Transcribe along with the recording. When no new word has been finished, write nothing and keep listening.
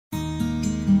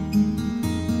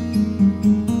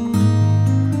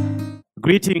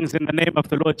Greetings in the name of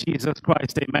the Lord Jesus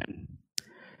Christ, amen.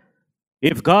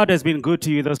 If God has been good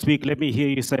to you this week, let me hear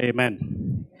you say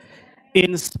amen.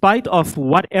 In spite of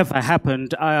whatever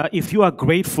happened, if you are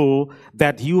grateful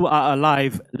that you are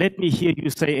alive, let me hear you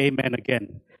say amen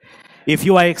again. If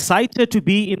you are excited to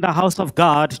be in the house of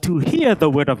God, to hear the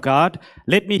word of God,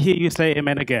 let me hear you say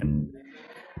amen again.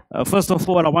 First of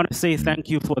all, I want to say thank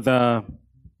you for the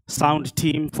sound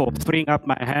team for freeing up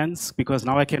my hands, because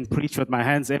now I can preach with my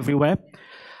hands everywhere.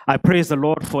 I praise the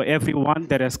Lord for everyone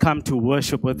that has come to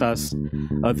worship with us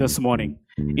this morning.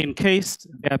 In case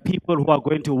there are people who are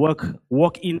going to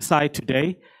walk inside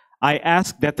today, I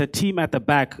ask that the team at the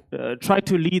back try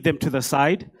to lead them to the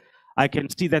side. I can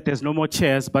see that there's no more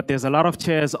chairs, but there's a lot of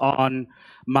chairs on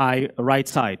my right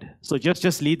side. So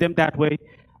just lead them that way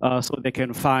so they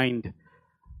can find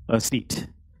a seat.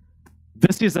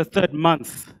 This is the third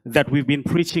month that we've been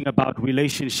preaching about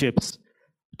relationships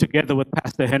together with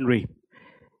Pastor Henry.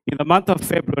 In the month of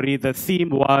February, the theme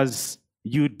was,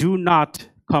 "You do not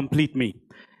complete me."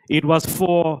 It was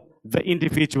for the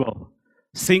individual,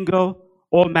 single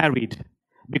or married,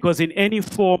 because in any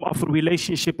form of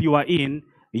relationship you are in,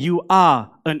 you are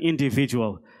an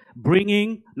individual,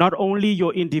 bringing not only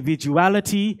your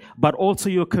individuality, but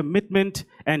also your commitment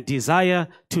and desire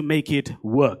to make it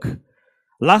work.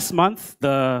 Last month,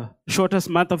 the shortest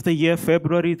month of the year,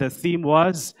 February, the theme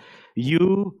was,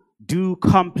 "You do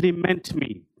complement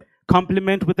me."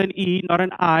 Complement with an E, not an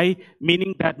I,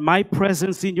 meaning that my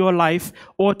presence in your life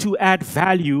ought to add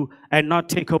value and not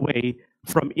take away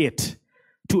from it.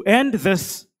 To end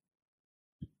this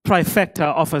trifecta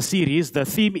of a series, the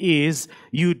theme is,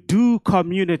 "You do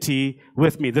community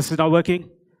with me." This is not working.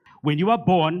 When you are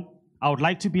born, I would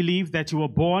like to believe that you were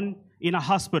born in a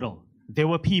hospital. There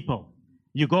were people.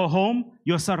 You go home,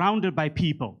 you're surrounded by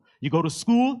people. You go to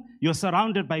school, you're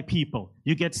surrounded by people.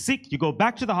 You get sick, you go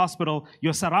back to the hospital,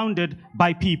 you're surrounded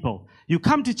by people. You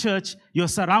come to church, you're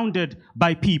surrounded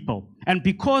by people. And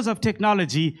because of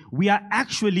technology, we are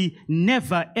actually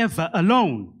never, ever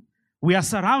alone. We are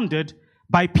surrounded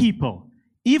by people.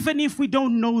 Even if we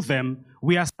don't know them,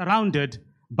 we are surrounded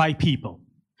by people.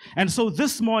 And so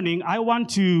this morning, I want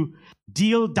to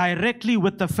deal directly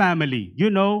with the family. You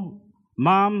know,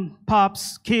 mom,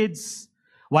 pops, kids,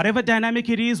 whatever dynamic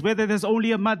it is, whether there's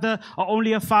only a mother or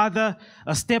only a father,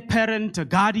 a step-parent, a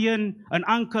guardian, an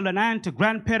uncle, an aunt, a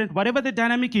grandparent, whatever the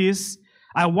dynamic is,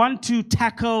 I want to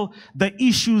tackle the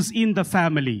issues in the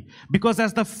family. Because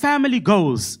as the family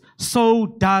goes, so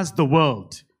does the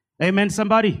world. Amen,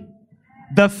 somebody?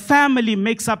 The family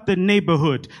makes up the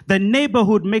neighborhood. The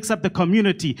neighborhood makes up the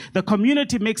community. The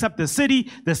community makes up the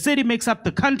city makes up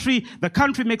the country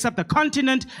makes up the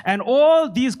continent, and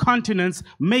all these continents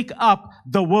make up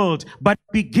the world. But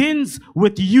it begins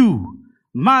with you,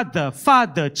 mother,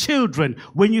 father, children.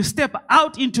 When you step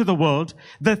out into the world,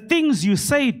 the things you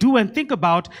say, do, and think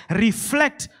about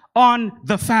reflect on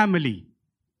the family.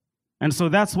 And so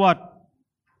that's what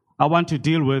I want to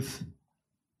deal with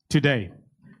today.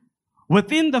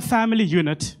 Within the family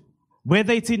unit,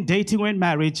 whether it's in dating or in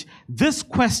marriage, this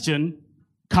question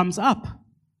comes up.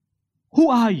 Who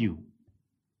are you?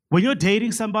 When you're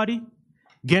dating somebody,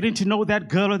 getting to know that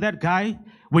girl or that guy,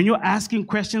 when you're asking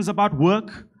questions about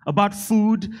work, about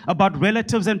food, about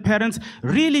relatives and parents,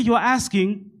 really you're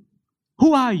asking,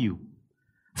 who are you?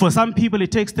 For some people,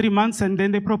 it takes 3 months and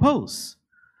then they propose.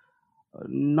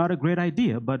 Not a great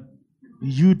idea, but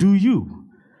you do you.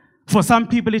 For some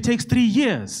people, it takes 3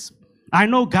 years. I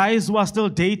know guys who are still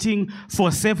dating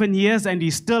for 7 years and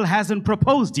he still hasn't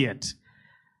proposed yet.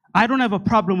 I don't have a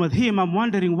problem with him. I'm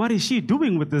wondering, what is she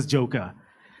doing with this joker?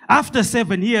 After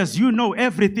 7 years, you know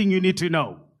everything you need to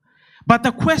know. But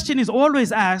the question is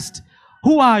always asked,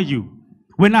 who are you?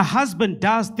 When a husband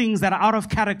does things that are out of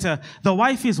character, the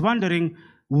wife is wondering,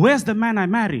 where's the man I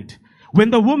married?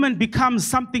 When the woman becomes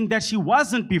something that she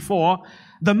wasn't before,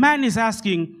 the man is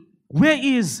asking, where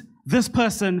is this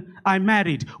person I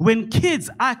married? When kids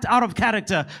act out of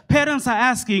character, parents are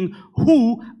asking,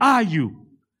 who are you?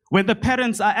 When the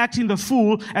parents are acting the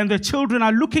fool and the children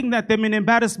are looking at them in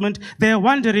embarrassment, they're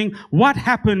wondering, what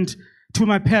happened to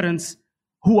my parents?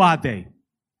 Who are they?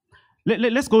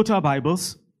 Let's go to our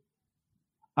Bibles.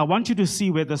 I want you to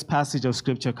see where this passage of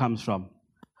scripture comes from.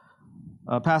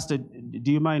 Pastor,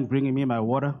 do you mind bringing me my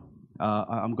water?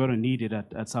 I'm going to need it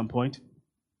at some point.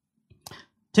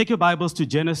 Take your Bibles to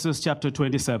Genesis chapter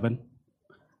 27.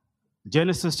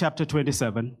 Genesis chapter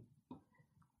 27.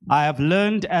 I have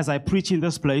learned as I preach in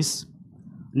this place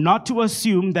not to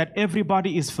assume that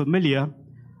everybody is familiar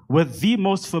with the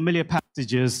most familiar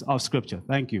passages of Scripture.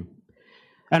 Thank you.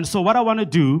 And so what I want to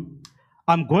do,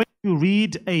 I'm going to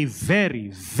read a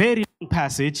very, very long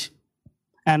passage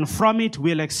And from it,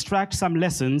 we'll extract some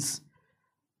lessons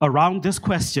around this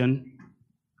question,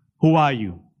 who are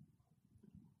you?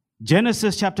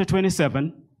 Genesis chapter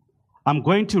 27, I'm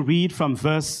going to read from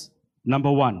verse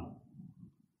number 1.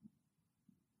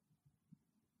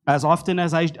 As often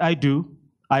as I do,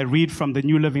 I read from the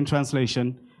New Living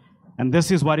Translation, and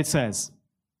this is what it says.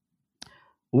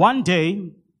 One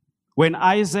day, when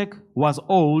Isaac was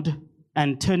old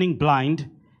and turning blind,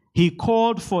 he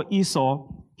called for Esau,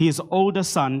 his older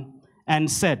son, and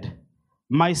said,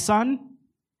 "My son?"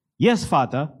 "Yes,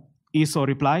 father," Esau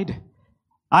replied.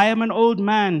 "I am an old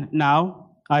man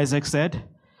now," Isaac said,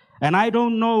 "and I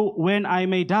don't know when I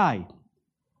may die.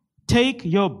 Take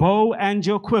your bow and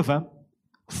your quiver,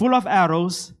 full of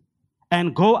arrows,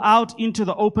 and go out into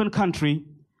the open country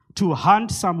to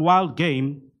hunt some wild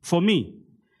game for me.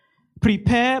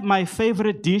 Prepare my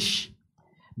favorite dish,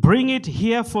 bring it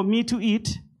here for me to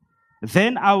eat.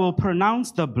 Then I will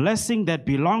pronounce the blessing that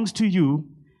belongs to you,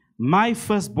 my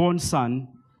firstborn son,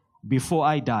 before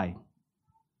I die."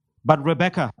 But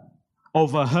Rebekah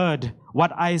overheard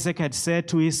what Isaac had said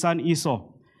to his son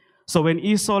Esau. So when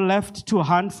Esau left to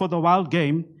hunt for the wild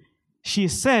game, she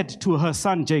said to her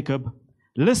son Jacob,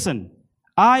 "Listen,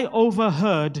 I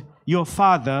overheard your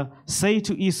father say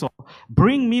to Esau,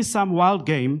 'Bring me some wild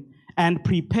game and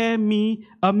prepare me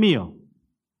a meal.'"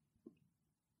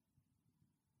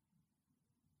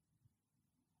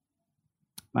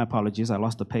 My apologies, I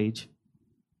lost the page.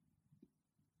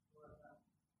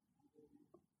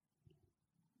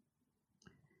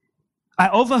 "I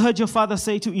overheard your father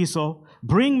say to Esau,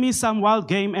 'Bring me some wild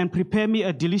game and prepare me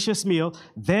a delicious meal.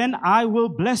 Then I will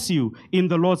bless you in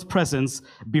the Lord's presence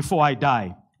before I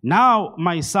die.' Now,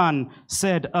 my son,"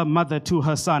 said a mother to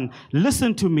her son,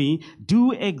 "listen to me.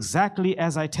 Do exactly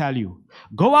as I tell you.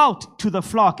 Go out to the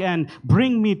flock and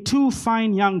bring me 2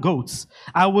 fine young goats.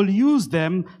 I will use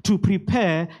them to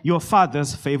prepare your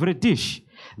father's favorite dish.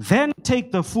 Then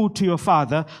take the food to your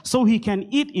father so he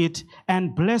can eat it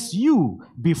and bless you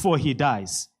before he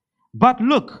dies." "But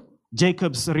look,"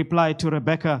 Jacob's replied to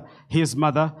Rebekah, his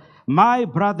mother, "my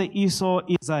brother Esau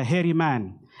is a hairy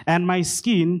man, and my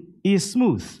skin is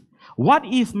smooth. What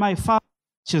if my father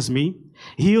catches me?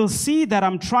 He'll see that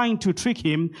I'm trying to trick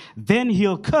him, then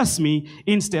he'll curse me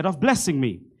instead of blessing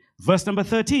me." Verse number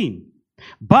 13.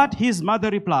 But his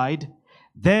mother replied,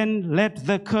 "Then let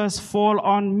the curse fall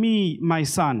on me, my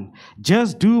son.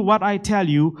 Just do what I tell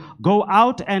you. Go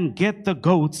out and get the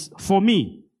goats for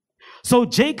me." So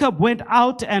Jacob went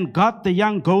out and got the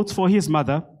young goats for his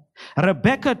mother.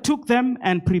 Rebekah took them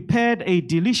and prepared a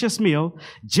delicious meal,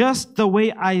 just the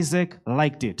way Isaac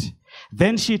liked it.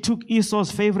 Then she took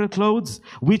Esau's favorite clothes,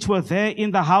 which were there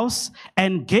in the house,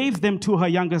 and gave them to her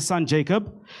younger son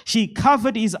Jacob. She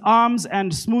covered his arms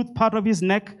and smoothed part of his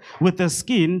neck with the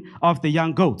skin of the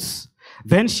young goats.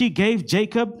 Then she gave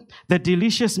Jacob the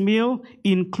delicious meal,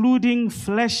 including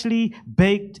freshly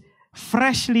baked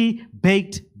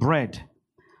bread.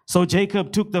 So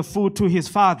Jacob took the food to his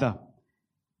father.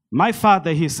 "My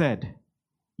father," he said.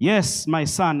 "Yes, my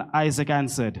son," Isaac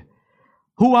answered.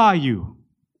 "Who are you,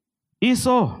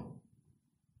 Esau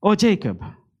or Jacob?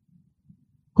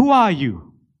 Who are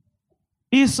you,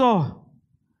 Esau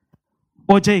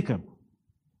or Jacob?"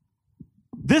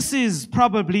 This is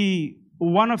probably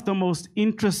one of the most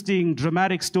interesting,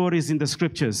 dramatic stories in the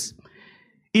scriptures.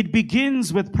 It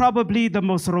begins with probably the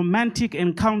most romantic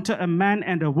encounter a man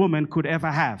and a woman could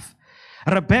ever have.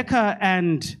 Rebekah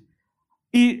and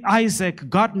Isaac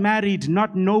got married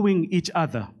not knowing each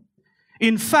other.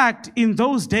 In fact, in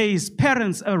those days,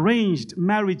 parents arranged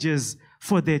marriages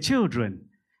for their children.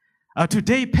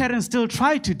 Today, parents still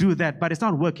try to do that, but it's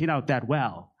not working out that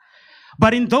well.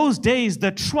 But in those days,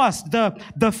 the trust,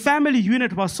 the family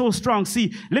unit was so strong.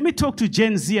 See, let me talk to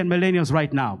Gen Z and millennials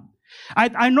right now.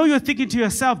 I know you're thinking to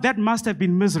yourself, that must have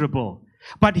been miserable.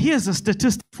 But here's a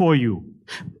statistic for you.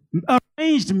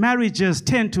 Arranged marriages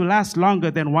tend to last longer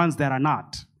than ones that are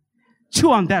not.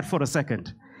 Chew on that for a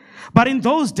second. But in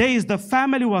those days, the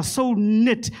family was so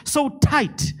knit, so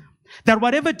tight, that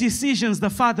whatever decisions the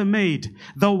father made,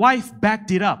 the wife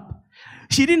backed it up.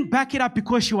 She didn't back it up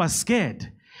because she was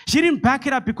scared. She didn't back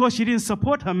it up because she didn't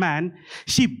support her man.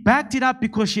 She backed it up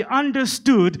because she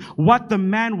understood what the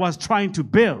man was trying to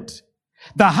build.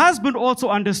 The husband also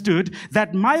understood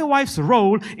that my wife's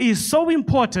role is so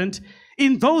important.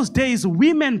 In those days,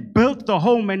 women built the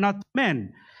home and not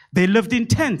men. They lived in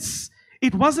tents.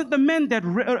 It wasn't the men that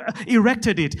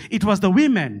erected it. It was the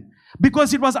women.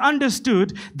 Because it was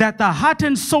understood that the heart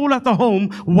and soul of the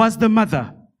home was the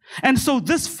mother. And so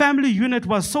this family unit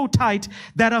was so tight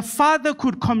that a father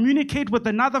could communicate with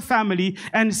another family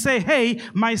and say, hey,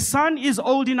 my son is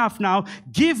old enough now.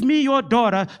 Give me your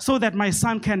daughter so that my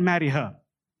son can marry her.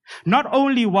 Not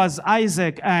only was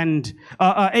Isaac and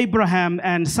Abraham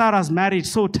and Sarah's marriage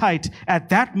so tight at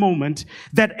that moment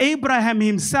that Abraham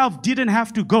himself didn't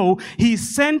have to go. He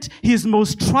sent his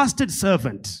most trusted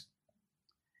servant.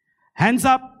 Hands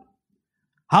up.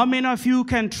 How many of you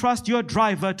can trust your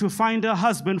driver to find a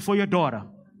husband for your daughter?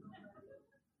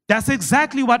 That's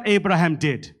exactly what Abraham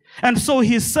did. And so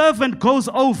his servant goes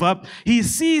over. He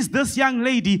sees this young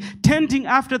lady tending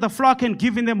after the flock and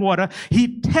giving them water.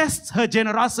 He tests her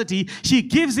generosity. She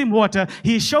gives him water.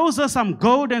 He shows her some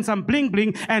gold and some bling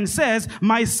bling and says,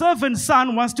 my servant's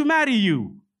son wants to marry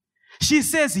you. She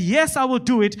says, yes, I will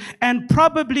do it. And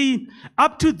probably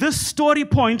up to this story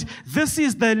point, this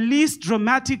is the least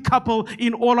dramatic couple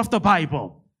in all of the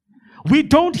Bible. We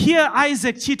don't hear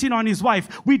Isaac cheating on his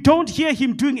wife. We don't hear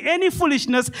him doing any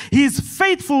foolishness. He's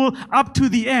faithful up to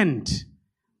the end.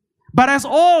 But as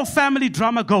all family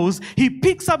drama goes, he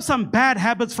picks up some bad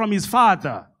habits from his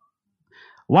father.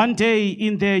 One day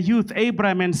in their youth,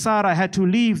 Abraham and Sarah had to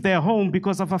leave their home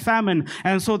because of a famine.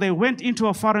 And so they went into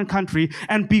a foreign country.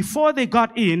 And before they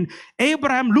got in,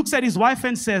 Abraham looks at his wife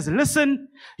and says, listen,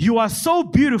 you are so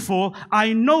beautiful.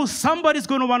 I know somebody's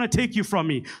going to want to take you from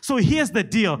me. So here's the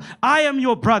deal. I am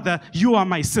your brother. You are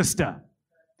my sister.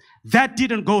 That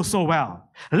didn't go so well.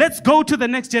 Let's go to the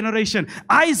next generation.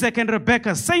 Isaac and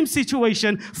Rebekah, same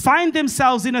situation, find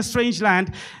themselves in a strange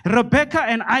land. Rebekah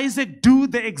and Isaac do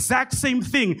the exact same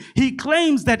thing. He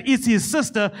claims that it's his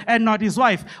sister and not his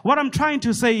wife. What I'm trying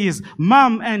to say is,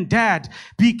 mom and dad,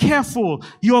 be careful.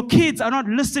 Your kids are not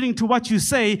listening to what you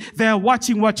say. They're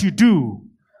watching what you do.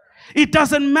 It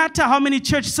doesn't matter how many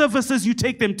church services you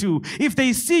take them to. If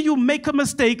they see you make a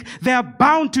mistake, they are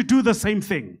bound to do the same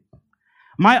thing.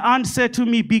 My aunt said to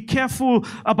me, be careful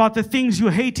about the things you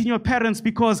hate in your parents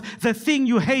because the thing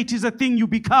you hate is the thing you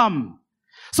become.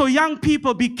 So young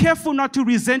people, be careful not to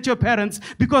resent your parents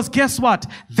because guess what?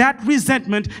 That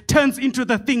resentment turns into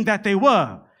the thing that they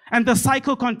were. And the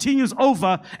cycle continues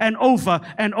over and over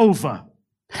and over.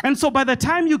 And so by the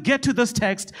time you get to this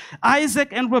text, Isaac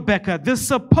and Rebekah, this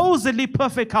supposedly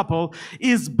perfect couple,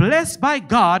 is blessed by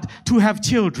God to have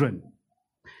children.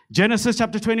 Genesis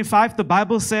chapter 25, the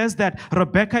Bible says that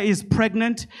Rebekah is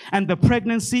pregnant and the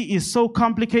pregnancy is so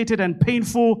complicated and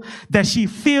painful that she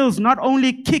feels not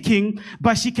only kicking,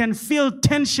 but she can feel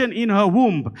tension in her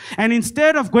womb. And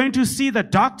instead of going to see the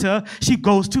doctor, she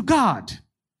goes to God.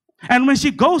 And when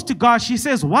she goes to God, she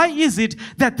says, why is it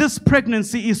that this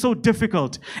pregnancy is so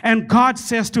difficult? And God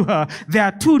says to her, there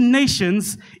are two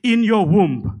nations in your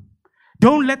womb.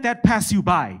 Don't let that pass you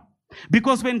by.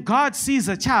 Because when God sees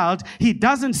a child, he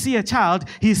doesn't see a child,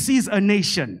 he sees a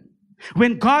nation.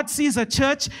 When God sees a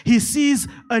church, he sees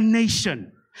a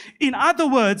nation. In other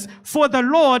words, for the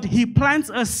Lord, he plants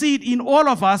a seed in all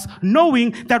of us,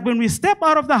 knowing that when we step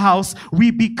out of the house, we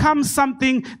become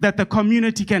something that the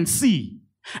community can see.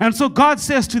 And so God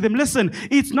says to them, listen,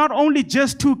 it's not only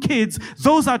just two kids,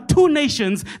 those are two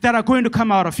nations that are going to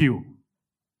come out of you.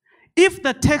 If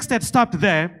the text had stopped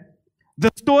there,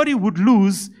 the story would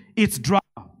lose its drama.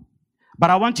 But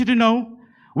I want you to know,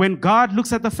 when God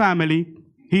looks at the family,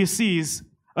 he sees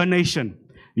a nation.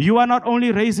 You are not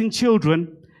only raising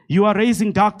children, you are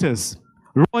raising doctors,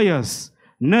 lawyers,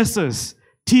 nurses,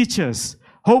 teachers,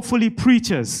 hopefully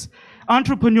preachers,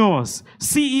 entrepreneurs,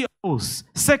 CEOs,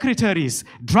 secretaries,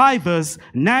 drivers,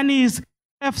 nannies,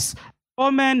 chefs,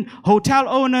 women, hotel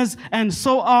owners, and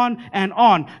so on and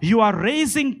on. You are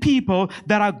raising people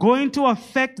that are going to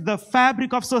affect the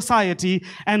fabric of society.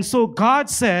 And so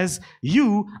God says,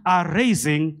 you are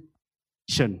raising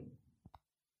a nation.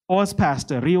 Pause,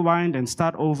 Pastor, rewind and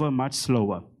start over much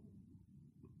slower.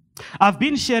 I've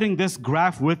been sharing this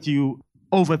graph with you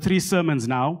over 3 sermons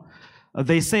now.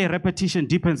 They say repetition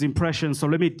deepens impression, so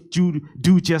let me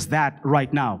do just that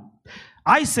right now.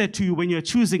 I said to you, when you're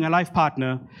choosing a life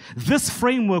partner, this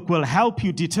framework will help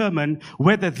you determine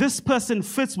whether this person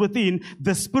fits within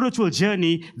the spiritual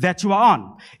journey that you are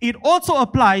on. It also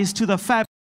applies to the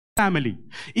family.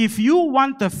 If you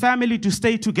want the family to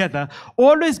stay together,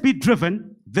 always be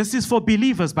driven. This is for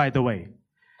believers, by the way.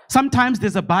 Sometimes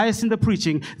there's a bias in the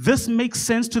preaching. This makes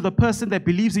sense to the person that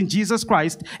believes in Jesus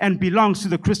Christ and belongs to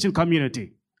the Christian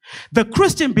community. The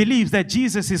Christian believes that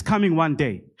Jesus is coming one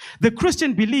day. The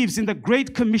Christian believes in the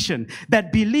Great Commission,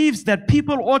 that believes that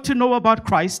people ought to know about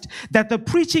Christ, that the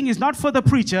preaching is not for the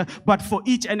preacher, but for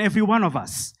each and every one of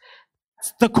us.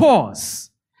 The cause.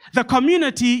 The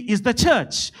community is the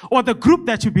church or the group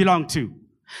that you belong to.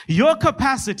 Your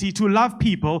capacity to love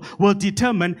people will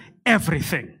determine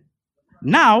everything.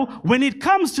 Now, when it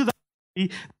comes to the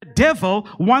devil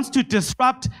wants to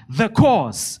disrupt the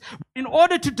cause. In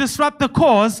order to disrupt the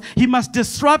cause, he must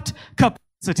disrupt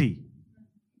capacity.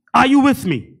 Are you with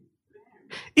me?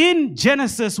 In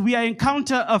Genesis, we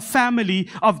encounter a family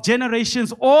of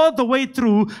generations all the way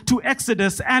through to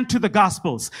Exodus and to the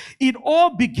Gospels. It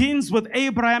all begins with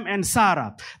Abraham and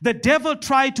Sarah. The devil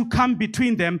tried to come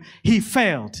between them. He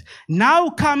failed. Now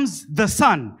comes the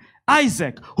son,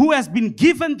 Isaac, who has been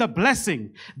given the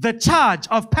blessing, the charge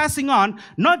of passing on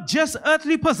not just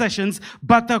earthly possessions,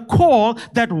 but the call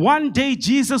that one day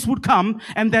Jesus would come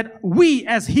and that we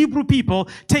as Hebrew people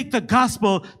take the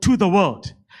gospel to the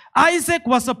world. Isaac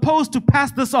was supposed to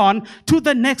pass this on to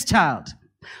the next child.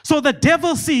 So the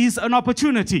devil sees an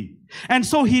opportunity. And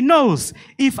so he knows,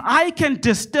 if I can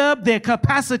disturb their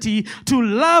capacity to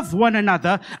love one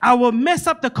another, I will mess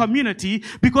up the community,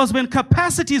 because when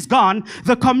capacity is gone,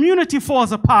 the community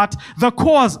falls apart, the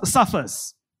cause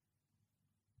suffers.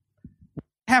 What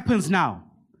happens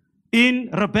now? In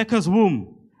Rebekah's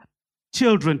womb,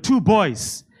 children, 2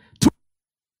 boys.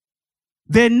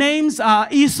 Their names are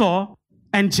Esau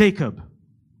and Jacob.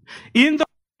 In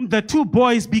the 2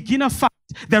 boys begin a fight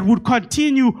that would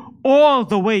continue all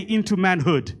the way into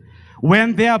manhood.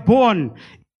 When they are born,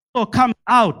 Esau comes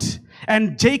out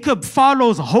and Jacob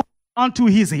follows, holding onto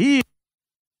his heel.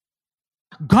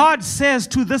 God says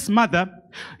to this mother,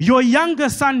 your younger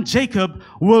son Jacob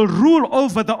will rule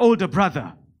over the older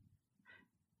brother.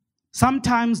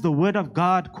 Sometimes the word of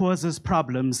God causes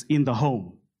problems in the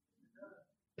home.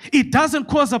 It doesn't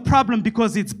cause a problem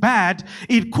because it's bad.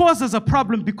 It causes a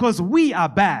problem because we are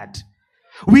bad.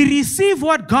 We receive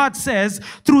what God says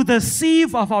through the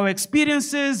sieve of our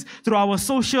experiences, through our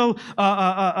social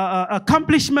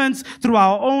accomplishments, through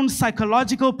our own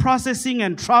psychological processing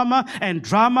and trauma and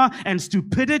drama and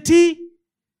stupidity,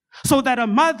 so that a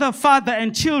mother, father,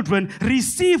 and children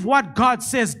receive what God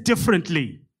says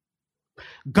differently.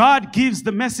 God gives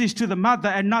the message to the mother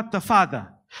and not the father,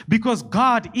 because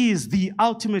God is the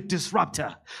ultimate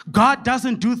disruptor. God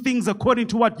doesn't do things according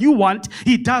to what you want.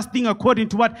 He does things according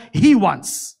to what he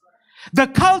wants. The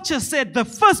culture said the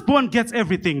firstborn gets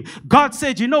everything. God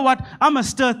said, you know what? I'm going to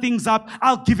stir things up.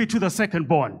 I'll give it to the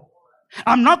secondborn.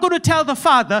 I'm not going to tell the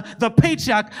father, the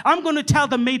patriarch. I'm going to tell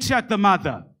the matriarch, the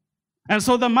mother. And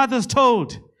so the mother's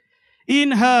told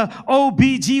in her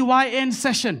OBGYN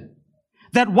session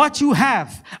that what you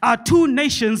have are 2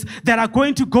 nations that are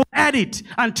going to go at it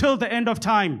until the end of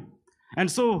time.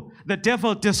 And so the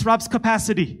devil disrupts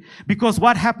capacity, because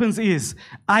what happens is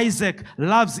Isaac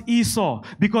loves Esau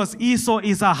because Esau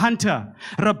is a hunter.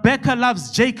 Rebekah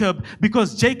loves Jacob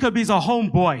because Jacob is a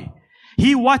homeboy.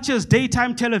 He watches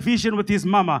daytime television with his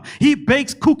mama. He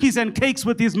bakes cookies and cakes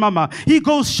with his mama. He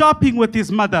goes shopping with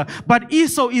his mother. But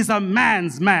Esau is a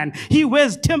man's man. He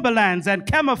wears Timberlands and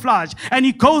camouflage, and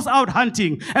he goes out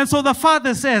hunting. And so the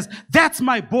father says, that's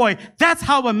my boy. That's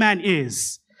how a man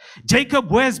is.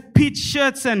 Jacob wears peach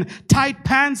shirts and tight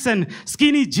pants and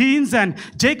skinny jeans, and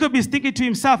Jacob is thinking to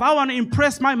himself, I want to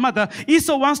impress my mother.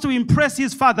 Esau wants to impress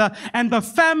his father, and the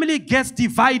family gets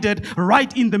divided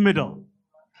right in the middle.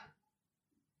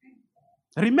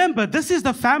 Remember, this is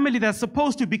the family that's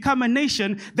supposed to become a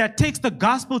nation that takes the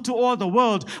gospel to all the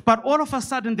world. But all of a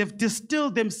sudden, they've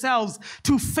distilled themselves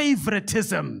to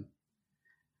favoritism.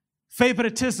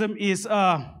 Favoritism is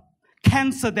a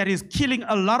cancer that is killing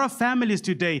a lot of families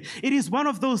today. It is one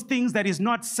of those things that is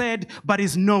not said, but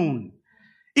is known.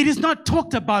 It is not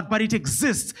talked about, but it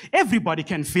exists. Everybody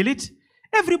can feel it.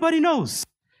 Everybody knows.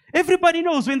 Everybody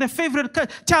knows when the favorite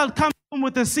child comes home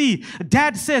with a C,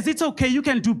 dad says, it's okay, you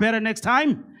can do better next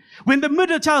time. When the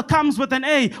middle child comes with an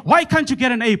A, why can't you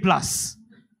get an A+?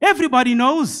 Everybody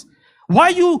knows. Why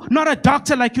are you not a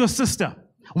doctor like your sister?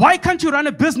 Why can't you run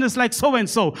a business like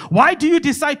so-and-so? Why do you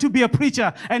decide to be a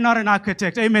preacher and not an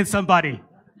architect? Amen, somebody.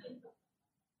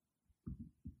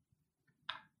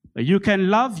 You can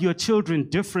love your children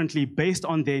differently based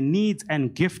on their needs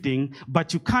and gifting,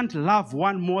 but you can't love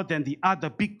one more than the other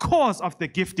because of the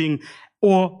gifting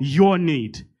or your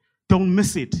need. Don't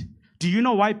miss it. Do you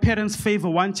know why parents favor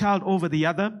one child over the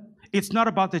other? It's not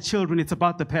about the children, it's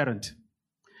about the parent.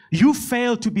 You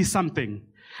failed to be something,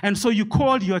 and so you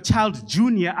called your child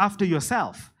Junior after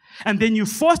yourself, and then you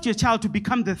forced your child to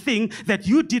become the thing that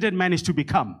you didn't manage to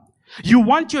become. You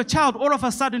want your child all of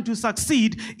a sudden to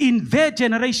succeed in their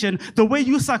generation the way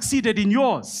you succeeded in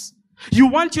yours. You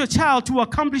want your child to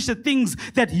accomplish the things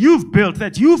that you've built,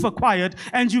 that you've acquired,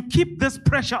 and you keep this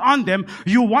pressure on them.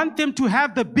 You want them to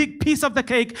have the big piece of the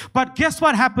cake, but guess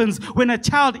what happens when a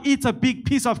child eats a big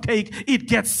piece of cake? It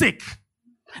gets sick.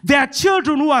 There are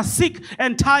children who are sick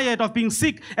and tired of being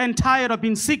sick and tired of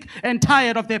being sick and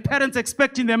tired of their parents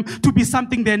expecting them to be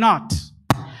something they're not.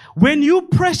 When you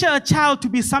pressure a child to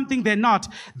be something they're not,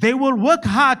 they will work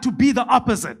hard to be the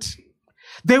opposite.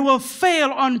 They will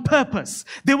fail on purpose.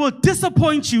 They will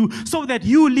disappoint you so that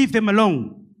you leave them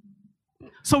alone.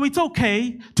 So it's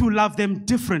okay to love them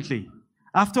differently.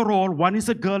 After all, one is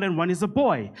a girl and one is a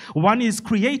boy. One is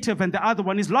creative and the other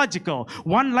one is logical.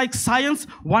 One likes science,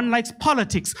 one likes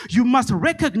politics. You must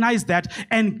recognize that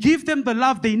and give them the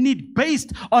love they need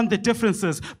based on the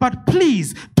differences. But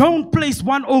please, don't place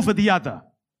one over the other.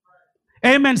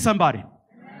 Amen, somebody.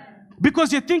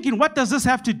 Because you're thinking, what does this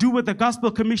have to do with the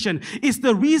Gospel Commission? It's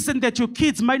the reason that your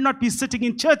kids might not be sitting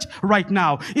in church right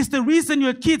now. It's the reason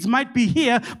your kids might be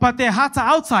here, but their hearts are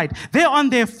outside. They're on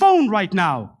their phone right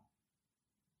now.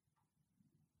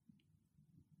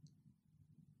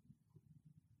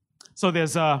 So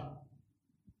there's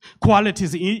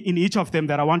qualities in each of them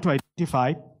that I want to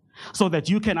identify so that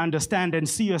you can understand and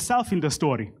see yourself in the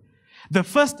story. The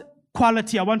first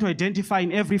quality I want to identify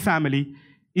in every family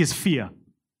is fear.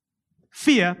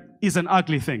 Fear is an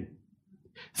ugly thing.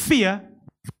 Fear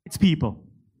fights people.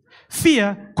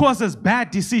 Fear causes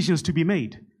bad decisions to be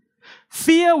made.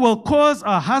 Fear will cause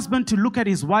a husband to look at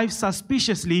his wife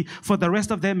suspiciously for the rest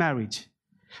of their marriage.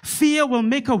 Fear will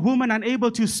make a woman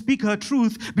unable to speak her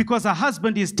truth because her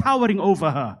husband is towering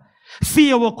over her.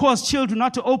 Fear will cause children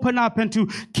not to open up and to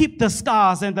keep the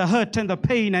scars and the hurt and the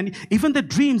pain and even the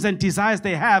dreams and desires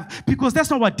they have, because that's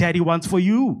not what daddy wants for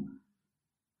you.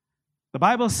 The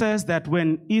Bible says that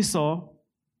when Esau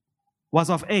was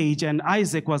of age and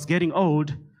Isaac was getting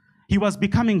old, he was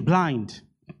becoming blind.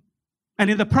 And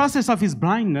in the process of his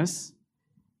blindness,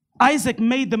 Isaac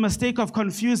made the mistake of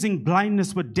confusing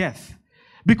blindness with death.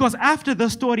 Because after the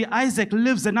story, Isaac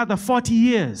lives another 40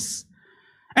 years.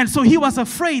 And so he was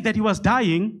afraid that he was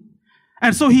dying.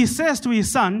 And so he says to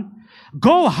his son,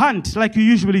 go hunt like you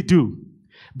usually do.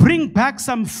 Bring back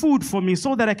some food for me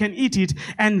so that I can eat it,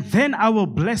 and then I will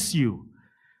bless you.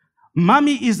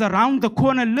 Mommy is around the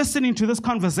corner listening to this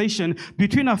conversation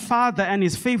between a father and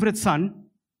his favorite son.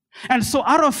 And so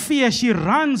out of fear, she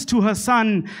runs to her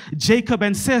son, Jacob,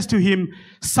 and says to him,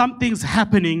 something's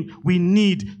happening. We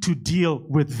need to deal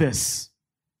with this.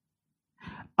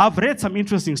 I've read some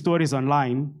interesting stories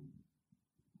online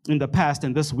in the past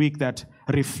and this week that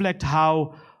reflect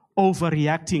how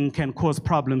overreacting can cause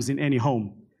problems in any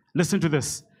home. Listen to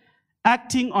this.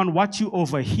 Acting on what you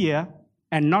overhear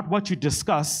and not what you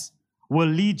discuss will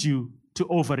lead you to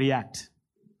overreact.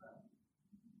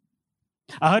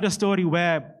 I heard a story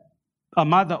where a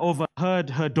mother overheard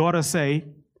her daughter say,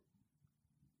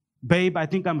 babe, I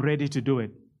think I'm ready to do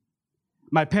it.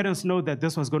 My parents know that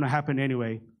this was going to happen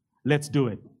anyway. Let's do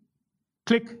it.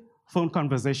 Click, phone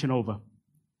conversation over.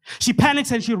 She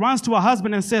panics and she runs to her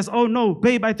husband and says, oh no,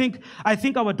 babe, I think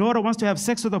our daughter wants to have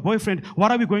sex with her boyfriend.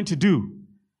 What are we going to do?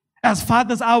 As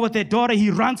fathers are with their daughter,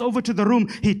 he runs over to the room.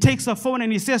 He takes her phone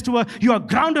and he says to her, you are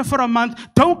grounded for a month.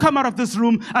 Don't come out of this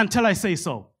room until I say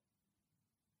so.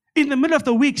 In the middle of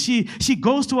the week, she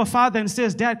goes to her father and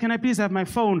says, Dad, can I please have my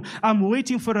phone? I'm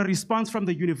waiting for a response from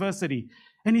the university.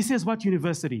 And he says, what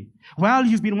university? Well,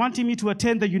 you've been wanting me to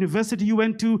attend the university you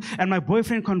went to, and my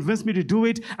boyfriend convinced me to do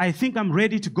it. I think I'm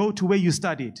ready to go to where you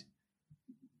studied.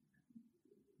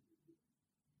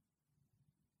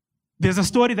 There's a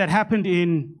story that happened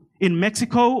in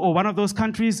Mexico or one of those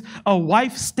countries. A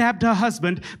wife stabbed her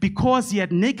husband because he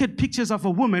had naked pictures of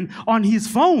a woman on his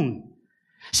phone.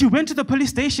 She went to the police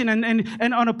station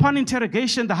and upon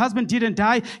interrogation, the husband didn't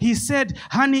die. He said,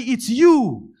 honey, it's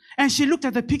you. And she looked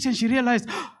at the picture and she realized,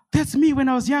 oh, that's me when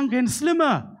I was younger and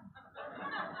slimmer.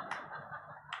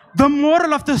 The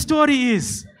moral of the story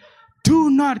is, do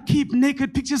not keep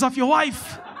naked pictures of your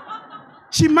wife.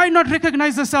 She might not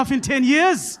recognize herself in 10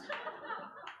 years.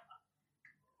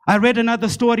 I read another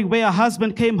story where a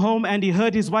husband came home and he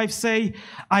heard his wife say,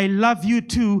 I love you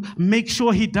too. Make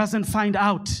sure he doesn't find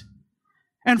out.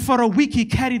 And for a week, he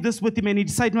carried this with him and he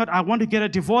decided, not, I want to get a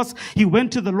divorce. He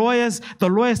went to the lawyers. The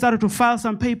lawyers started to file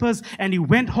some papers and he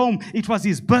went home. It was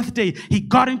his birthday. He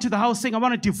got into the house saying, I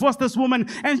want to divorce this woman.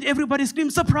 And everybody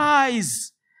screamed,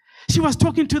 surprise. She was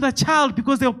talking to the child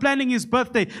because they were planning his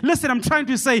birthday. Listen, I'm trying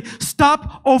to say,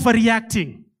 stop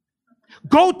overreacting.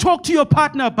 Go talk to your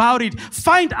partner about it.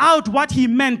 Find out what he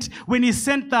meant when he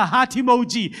sent the heart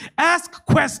emoji. Ask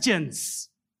questions.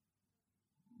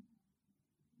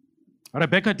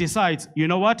 Rebecca decides, you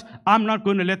know what? I'm not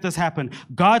going to let this happen.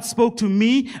 God spoke to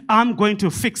me. I'm going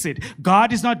to fix it.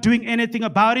 God is not doing anything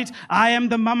about it. I am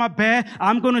the mama bear.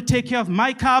 I'm going to take care of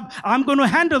my cub. I'm going to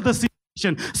handle the situation.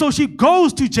 So she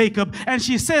goes to Jacob and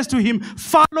she says to him,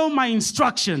 follow my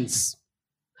instructions.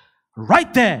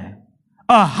 Right there,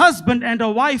 a husband and a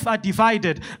wife are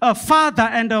divided. A father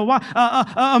and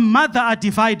a mother are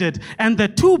divided. And the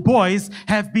two boys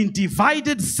have been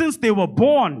divided since they were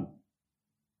born.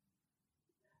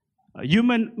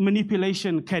 Human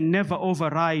manipulation can never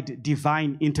override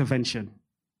divine intervention.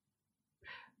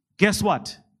 Guess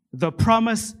what? The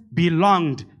promise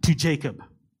belonged to Jacob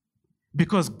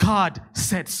because God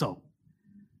said so.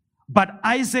 But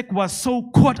Isaac was so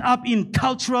caught up in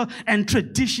cultural and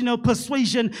traditional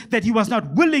persuasion that he was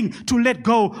not willing to let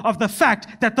go of the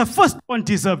fact that the firstborn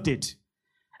deserved it.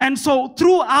 And so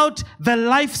throughout the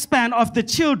lifespan of the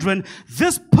children,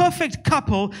 this perfect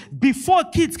couple, before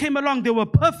kids came along, they were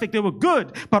perfect, they were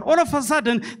good. But all of a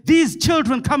sudden, these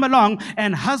children come along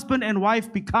and husband and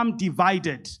wife become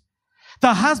divided.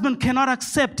 The husband cannot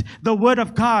accept the word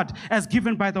of God as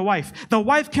given by the wife. The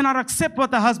wife cannot accept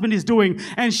what the husband is doing,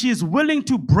 and she is willing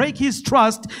to break his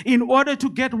trust in order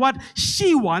to get what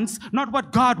she wants, not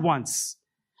what God wants.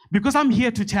 Because I'm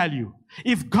here to tell you,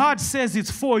 if God says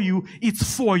it's for you,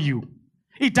 it's for you.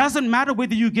 It doesn't matter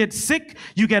whether you get sick,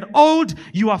 you get old,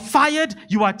 you are fired,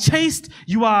 you are chased,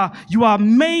 you are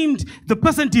maimed, the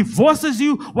person divorces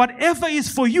you, whatever is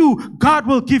for you, God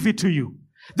will give it to you.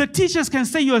 The teachers can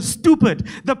say you're stupid.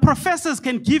 The professors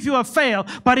can give you a fail.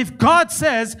 But if God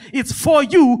says it's for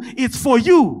you, it's for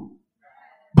you.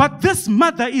 But this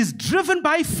mother is driven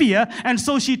by fear, and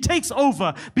so she takes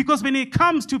over. Because when it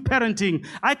comes to parenting,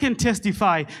 I can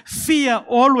testify, fear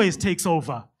always takes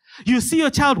over. You see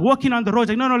your child walking on the road,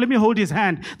 like, no, let me hold his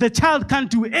hand. The child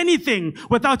can't do anything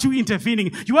without you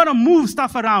intervening. You want to move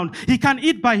stuff around. He can't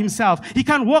eat by himself. He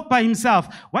can't walk by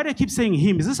himself. Why do I keep saying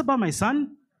him? Is this about my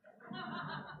son?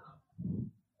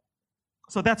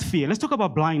 So that's fear. Let's talk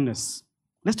about blindness.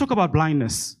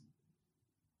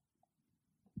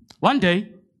 One day,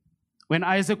 when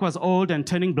Isaac was old and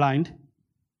turning blind,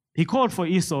 he called for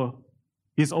Esau,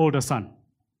 his older son.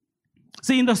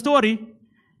 See, in the story,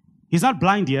 he's not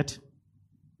blind yet,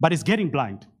 but he's getting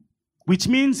blind, which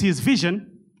means his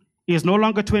vision is no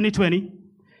longer 20/20.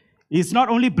 It's not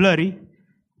only blurry,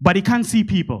 but he can't see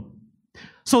people.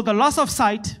 So the loss of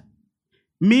sight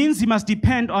means he must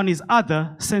depend on his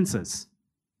other senses.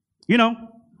 You know,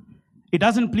 it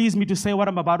doesn't please me to say what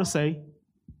I'm about to say,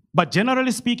 but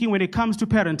generally speaking, when it comes to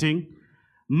parenting,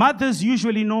 mothers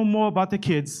usually know more about the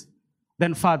kids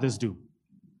than fathers do.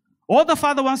 All the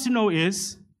father wants to know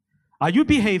is, are you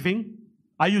behaving?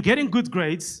 Are you getting good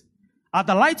grades? Are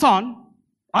the lights on?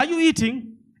 Are you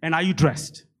eating? And are you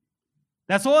dressed?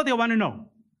 That's all they want to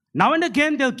know. Now and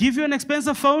again, they'll give you an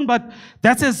expensive phone, but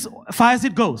that's as far as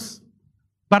it goes.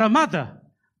 But a mother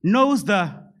knows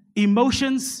the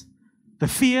emotions, the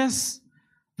fears,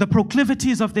 the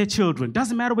proclivities of their children.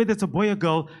 Doesn't matter whether it's a boy or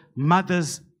girl,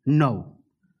 mothers know.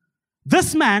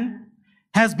 This man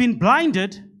has been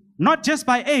blinded, not just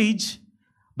by age,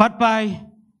 but by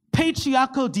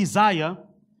patriarchal desire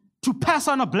to pass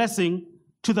on a blessing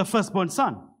to the firstborn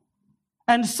son.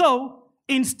 And so,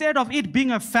 instead of it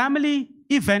being a family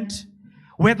event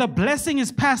where the blessing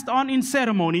is passed on in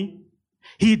ceremony,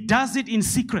 he does it in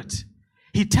secret.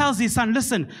 He tells his son,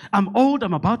 listen, I'm old,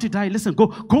 I'm about to die. Listen,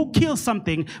 go kill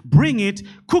something, bring it,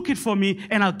 cook it for me,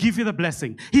 and I'll give you the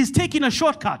blessing. He's taking a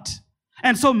shortcut.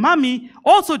 And so mommy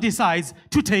also decides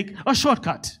to take a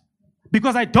shortcut.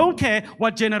 Because I don't care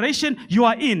what generation you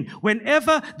are in.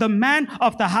 Whenever the man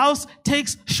of the house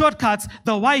takes shortcuts,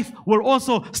 the wife will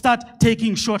also start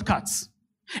taking shortcuts.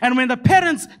 And when the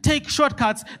parents take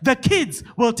shortcuts, the kids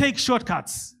will take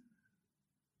shortcuts.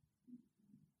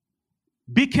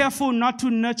 Be careful not to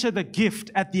nurture the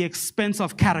gift at the expense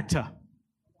of character.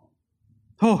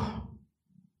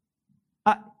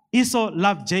 Esau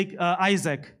loved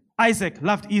Isaac. Isaac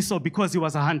loved Esau because he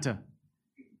was a hunter.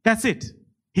 That's it.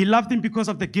 He loved him because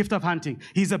of the gift of hunting.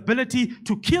 His ability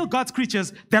to kill God's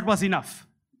creatures, that was enough.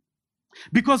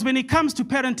 Because when it comes to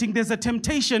parenting, there's a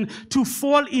temptation to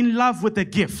fall in love with the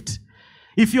gift.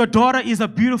 If your daughter is a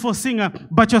beautiful singer,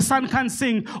 but your son can't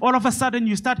sing, all of a sudden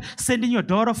you start sending your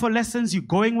daughter for lessons. You're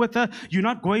going with her. You're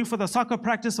not going for the soccer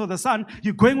practice for the son.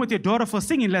 You're going with your daughter for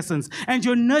singing lessons. And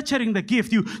you're nurturing the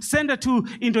gift. You send her to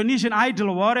Indonesian Idol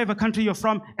or whatever country you're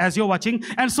from as you're watching.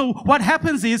 And so what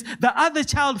happens is the other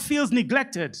child feels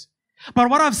neglected. But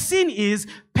what I've seen is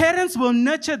parents will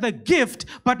nurture the gift,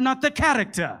 but not the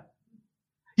character.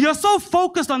 You're so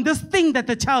focused on this thing that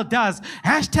the child does.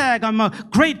 Hashtag, I'm a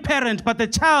great parent, but the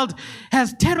child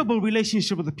has terrible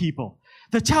relationship with the people.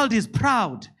 The child is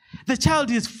proud. The child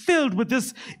is filled with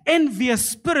this envious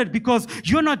spirit because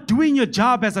you're not doing your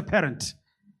job as a parent.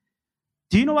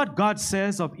 Do you know what God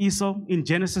says of Esau in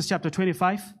Genesis chapter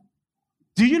 25?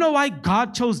 Do you know why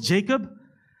God chose Jacob?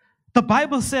 The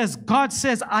Bible says, God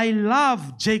says, I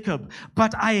love Jacob,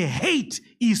 but I hate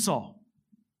Esau.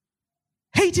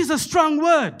 Hate is a strong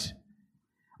word.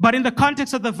 But in the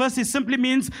context of the verse, it simply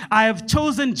means I have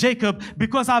chosen Jacob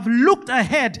because I've looked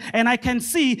ahead and I can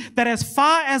see that as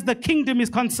far as the kingdom is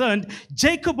concerned,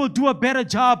 Jacob will do a better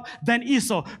job than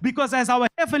Esau. Because as our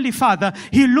Heavenly Father,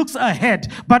 He looks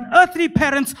ahead. But earthly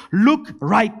parents look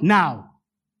right now.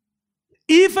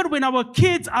 Even when our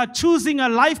kids are choosing a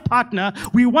life partner,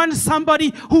 we want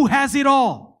somebody who has it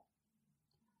all.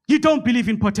 You don't believe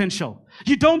in potential.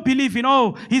 You don't believe in,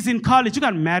 oh, he's in college. You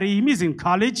can't marry him. He's in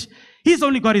college. He's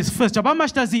only got his first job. How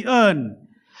much does he earn?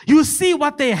 You see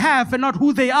what they have and not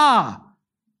who they are.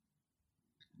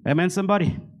 Amen,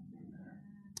 somebody?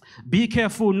 Be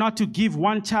careful not to give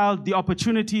one child the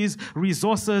opportunities,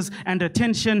 resources, and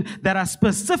attention that are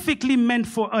specifically meant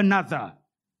for another.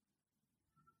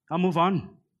 I'll move on.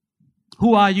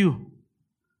 Who are you?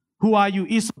 Who are you?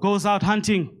 Esau goes out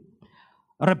hunting.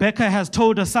 Rebecca has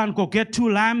told her son, go get 2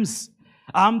 lambs.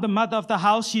 I'm the mother of the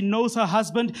house. She knows her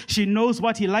husband. She knows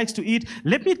what he likes to eat.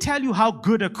 Let me tell you how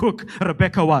good a cook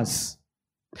Rebecca was.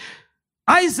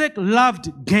 Isaac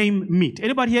loved game meat.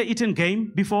 Anybody here eaten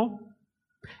game before?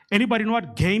 Anybody know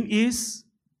what game is?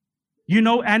 You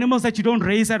know animals that you don't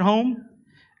raise at home?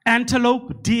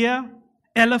 Antelope, deer,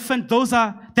 elephant,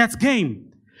 that's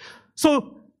game.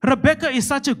 So Rebecca is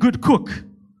such a good cook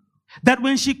that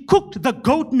when she cooked the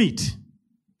goat meat,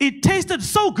 it tasted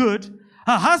so good,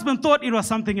 her husband thought it was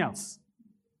something else.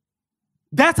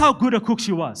 That's how good a cook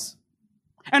she was.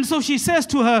 And so she says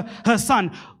to her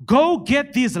son, go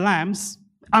get these lambs.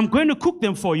 I'm going to cook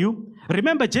them for you.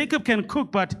 Remember, Jacob can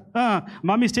cook, but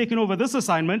mommy's taking over this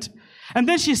assignment. And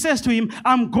then she says to him,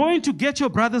 I'm going to get your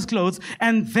brother's clothes,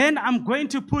 and then I'm going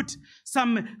to put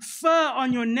some fur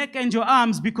on your neck and your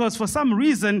arms, because for some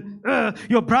reason,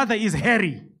 your brother is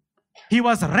hairy. He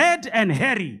was red and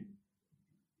hairy.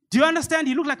 Do you understand?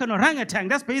 He looked like an orangutan.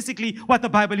 That's basically what the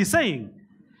Bible is saying.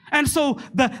 And so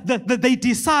they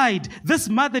decide, this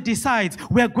mother decides,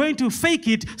 we're going to fake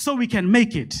it so we can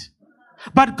make it.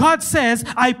 But God says,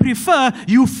 I prefer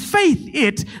you faith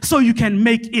it so you can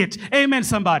make it. Amen,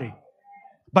 somebody.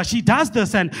 But she does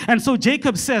this, and so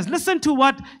Jacob says, listen to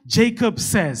what Jacob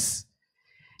says.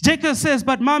 Jacob says,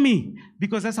 but mommy,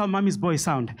 because that's how mommy's boys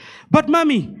sound. But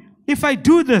mommy, if I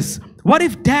do this, what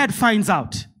if dad finds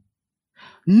out?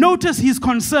 Notice his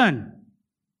concern.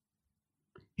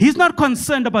 He's not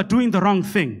concerned about doing the wrong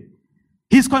thing.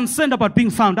 He's concerned about being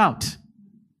found out.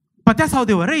 But that's how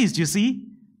they were raised, you see.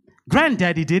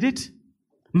 Granddaddy did it.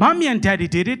 Mommy and daddy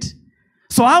did it.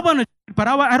 So I want to, but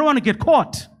I don't want to get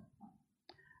caught.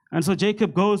 And so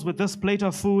Jacob goes with this plate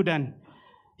of food, and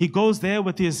he goes there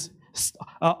with his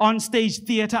on-stage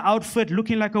theater outfit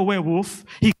looking like a werewolf.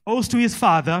 He goes to his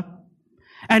father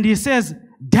and he says,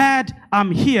 Dad,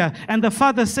 I'm here. And the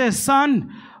father says,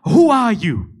 son, who are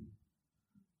you?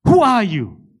 Who are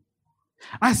you?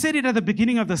 I said it at the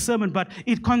beginning of the sermon, but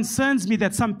it concerns me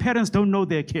that some parents don't know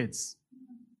their kids.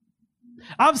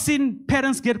 I've seen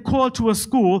parents get called to a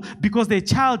school because their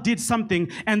child did something,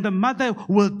 and the mother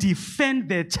will defend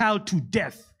their child to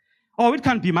death. Oh, it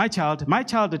can't be my child. My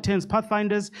child attends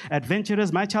Pathfinders,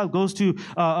 Adventurers. My child goes to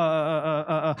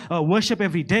worship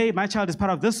every day. My child is part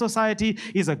of this society,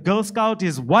 is a Girl Scout,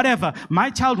 is whatever.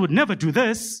 My child would never do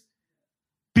this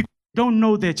because they don't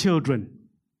know their children.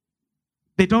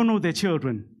 They don't know their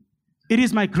children. It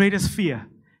is my greatest fear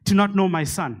to not know my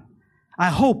son. I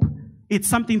hope it's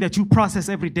something that you process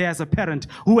every day as a parent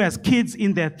who has kids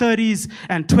in their 30s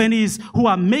and 20s who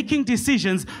are making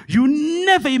decisions you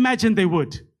never imagined they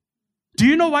would. Do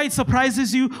you know why it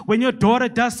surprises you when your daughter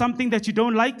does something that you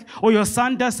don't like, or your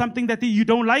son does something that you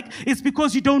don't like? It's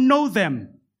because you don't know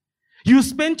them. You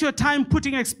spent your time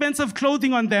putting expensive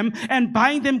clothing on them and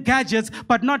buying them gadgets,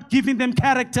 but not giving them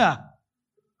character.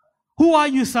 Who are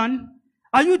you, son?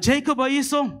 Are you Jacob or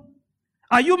Esau?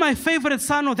 Are you my favorite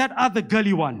son or that other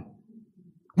girly one?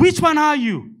 Which one are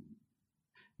you?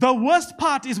 The worst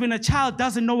part is when a child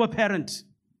doesn't know a parent.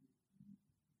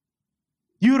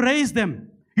 You raise them.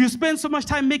 You spend so much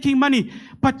time making money,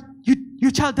 but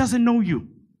your child doesn't know you.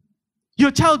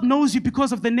 Your child knows you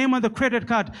because of the name on the credit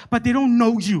card, but they don't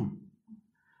know you.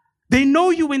 They know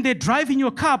you when they're driving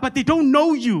your car, but they don't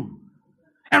know you.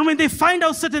 And when they find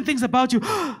out certain things about you,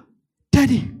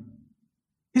 Daddy,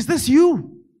 is this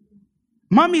you?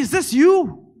 Mommy, is this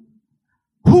you?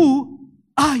 Who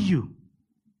are you?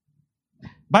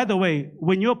 By the way,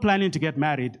 when you're planning to get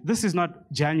married, this is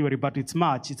not January, but it's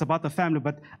March. It's about the family,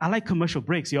 but I like commercial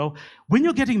breaks, yo. When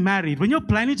you're getting married, when you're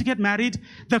planning to get married,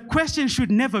 the question should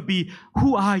never be,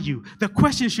 who are you? The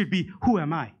question should be, who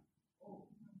am I?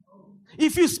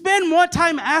 If you spend more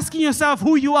time asking yourself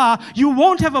who you are, you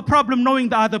won't have a problem knowing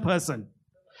the other person.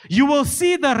 You will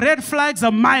see the red flags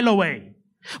a mile away.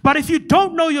 But if you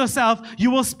don't know yourself,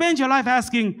 you will spend your life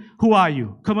asking, who are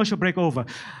you? Commercial break over.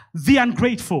 The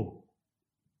ungrateful.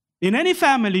 In any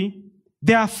family,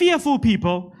 there are fearful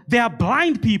people, there are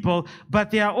blind people, but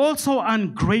there are also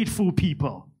ungrateful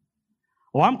people.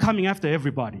 Oh, I'm coming after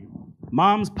everybody.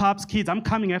 Moms, pops, kids, I'm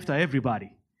coming after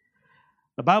everybody.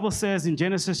 The Bible says in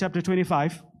Genesis chapter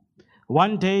 25,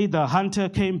 one day the hunter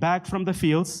came back from the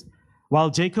fields while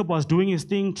Jacob was doing his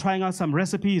thing, trying out some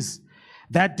recipes.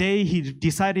 That day he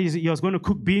decided he was going to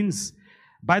cook beans.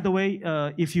 By the way,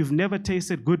 if you've never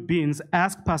tasted good beans,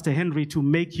 ask Pastor Henry to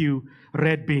make you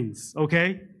red beans,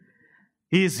 okay?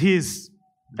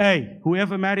 Hey,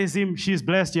 whoever marries him, she's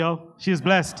blessed, yo. She's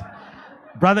blessed.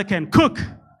 Brother can cook,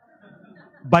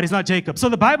 but it's not Jacob. So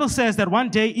the Bible says that one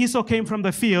day Esau came from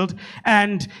the field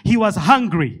and he was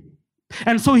hungry.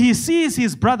 And so he sees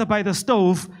his brother by the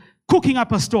stove cooking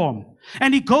up a storm.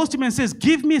 And he goes to him and says,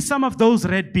 give me some of those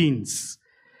red beans.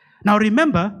 Now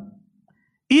remember,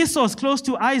 Esau is close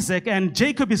to Isaac and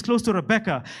Jacob is close to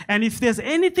Rebekah. And if there's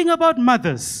anything about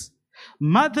mothers,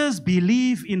 mothers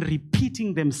believe in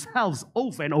repeating themselves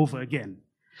over and over again.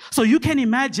 So you can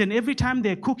imagine every time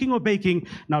they're cooking or baking,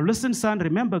 now listen, son,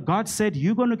 remember God said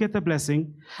you're going to get the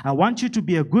blessing. I want you to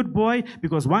be a good boy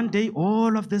because one day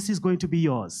all of this is going to be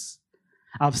yours.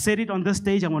 I've said it on this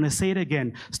stage. I want to say it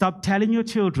again. Stop telling your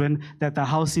children that the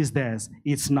house is theirs.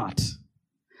 It's not.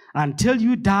 Until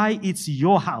you die, it's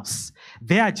your house.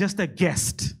 They are just a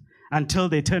guest until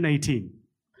they turn 18.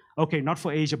 Okay, not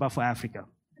for Asia, but for Africa.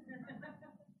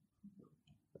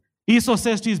 Esau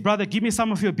says to his brother, give me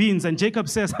some of your beans. And Jacob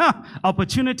says,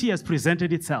 opportunity has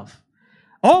presented itself.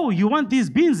 Oh, you want these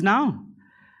beans now?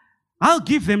 I'll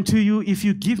give them to you if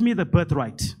you give me the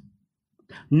birthright.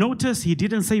 Notice he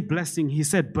didn't say blessing, he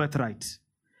said birthright.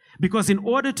 Because in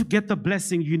order to get the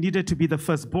blessing, you needed to be the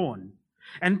firstborn.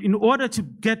 And in order to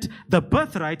get the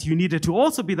birthright, you needed to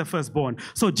also be the firstborn.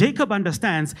 So Jacob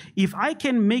understands, if I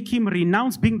can make him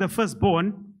renounce being the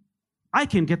firstborn, I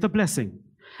can get the blessing.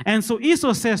 And so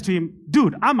Esau says to him,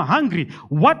 dude, I'm hungry.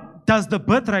 What does the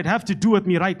birthright have to do with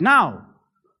me right now?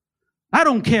 I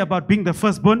don't care about being the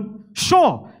firstborn.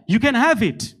 Sure, you can have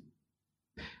it.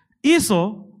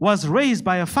 Esau was raised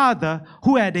by a father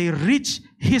who had a rich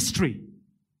history.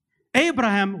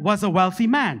 Abraham was a wealthy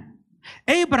man.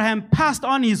 Abraham passed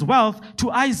on his wealth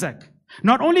to Isaac.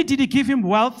 Not only did he give him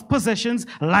wealth, possessions,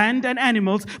 land, and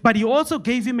animals, but he also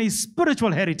gave him a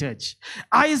spiritual heritage.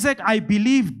 Isaac, I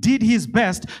believe, did his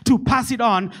best to pass it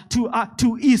on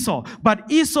to Esau.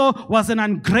 But Esau was an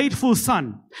ungrateful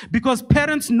son. Because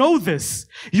parents know this.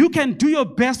 You can do your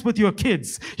best with your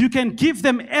kids. You can give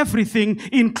them everything,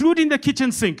 including the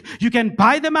kitchen sink. You can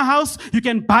buy them a house. You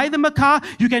can buy them a car.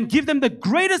 You can give them the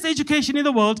greatest education in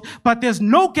the world, but there's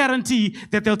no guarantee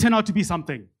that they'll turn out to be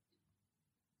something.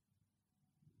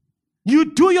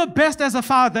 You do your best as a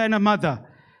father and a mother.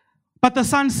 But the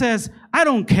son says, I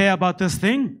don't care about this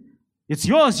thing. It's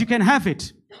yours. You can have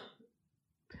it.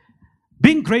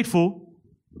 Being grateful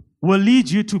will lead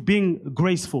you to being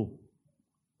graceful.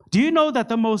 Do you know that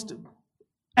the most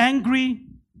angry,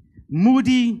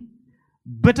 moody,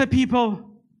 bitter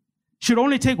people should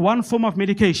only take one form of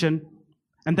medication,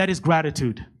 and that is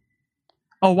gratitude?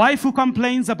 A wife who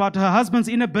complains about her husband's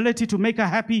inability to make her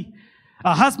happy,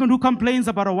 a husband who complains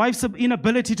about a wife's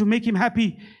inability to make him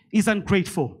happy is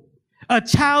ungrateful. A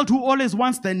child who always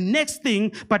wants the next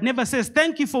thing but never says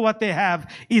thank you for what they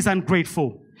have is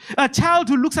ungrateful. A child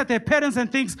who looks at their parents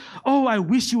and thinks, oh, I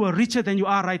wish you were richer than you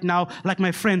are right now, like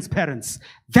my friend's parents.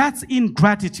 That's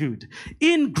ingratitude.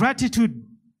 Ingratitude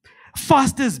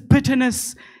fosters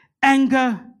bitterness,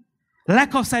 anger,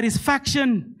 lack of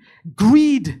satisfaction,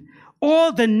 greed.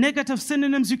 All the negative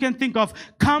synonyms you can think of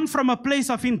come from a place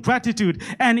of ingratitude.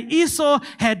 And Esau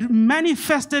had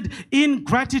manifested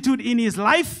ingratitude in his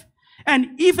life.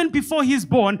 And even before he's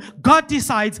born, God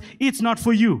decides it's not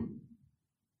for you.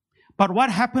 But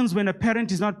what happens when a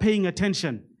parent is not paying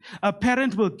attention? A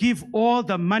parent will give all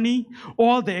the money,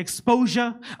 all the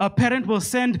exposure. A parent will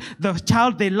send the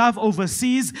child they love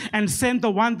overseas and send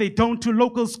the one they don't to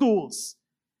local schools.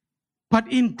 But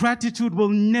ingratitude will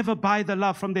never buy the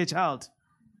love from their child.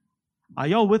 Are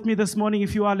y'all with me this morning?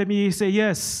 If you are, let me say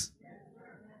yes.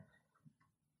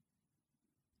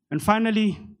 And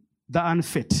finally, the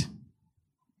unfit.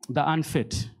 The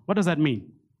unfit. What does that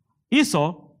mean?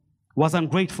 Esau was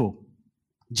ungrateful.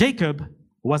 Jacob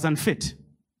was unfit.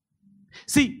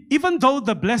 See, even though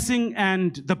the blessing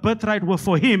and the birthright were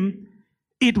for him,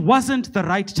 it wasn't the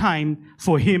right time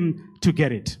for him to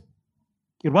get it.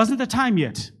 It wasn't the time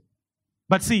yet.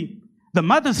 But see, the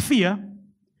mother's fear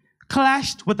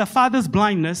clashed with the father's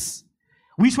blindness,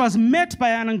 which was met by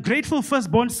an ungrateful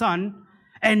firstborn son,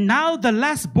 and now the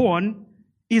lastborn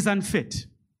is unfit.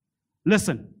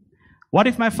 Listen, what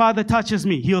if my father touches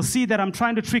me? He'll see that I'm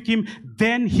trying to trick him,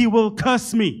 then he will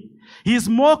curse me. He is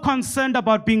more concerned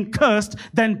about being cursed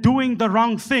than doing the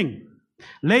wrong thing.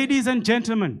 Ladies and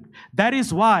gentlemen, that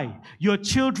is why your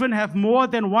children have more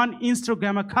than one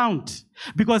Instagram account.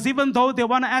 Because even though they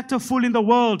want to act a fool in the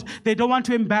world, they don't want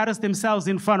to embarrass themselves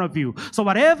in front of you. So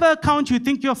whatever account you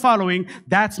think you're following,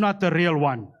 that's not the real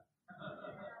one.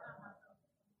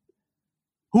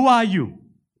 Who are you?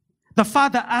 The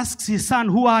father asks his son,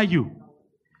 who are you?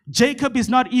 Jacob is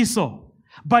not Esau,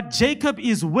 but Jacob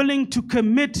is willing to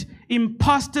commit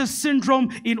imposter syndrome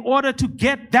in order to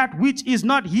get that which is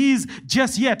not his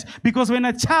just yet. Because when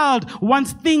a child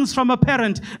wants things from a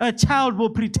parent, a child will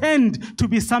pretend to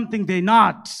be something they're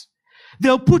not.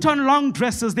 They'll put on long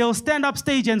dresses. They'll stand up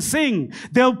stage and sing.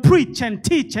 They'll preach and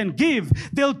teach and give.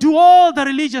 They'll do all the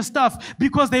religious stuff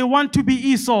because they want to be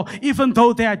Esau, even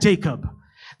though they are Jacob.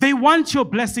 They want your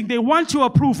blessing. They want your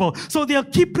approval. So they'll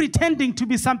keep pretending to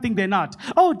be something they're not.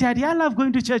 Oh, Daddy, I love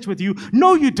going to church with you.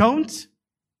 No, you don't.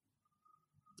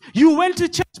 You went to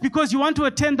church because you want to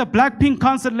attend the Blackpink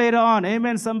concert later on.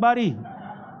 Amen, somebody.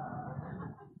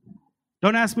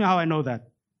 Don't ask me how I know that.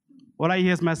 All I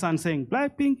hear is my son saying,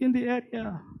 Blackpink in the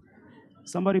area.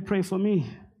 Somebody pray for me.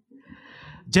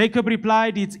 Jacob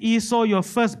replied, it's Esau, your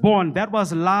firstborn. That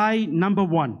was lie number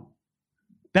one.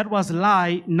 That was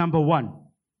lie number one.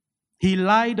 He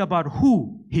lied about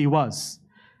who he was.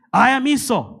 I am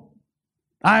Esau.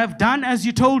 I have done as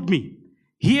you told me.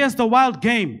 Here's the wild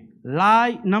game.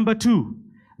 Lie number two.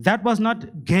 That was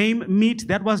not game meat.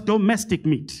 That was domestic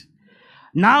meat.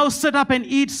 Now sit up and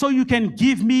eat so you can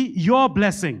give me your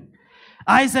blessing.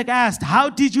 Isaac asked,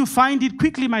 how did you find it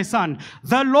quickly, my son?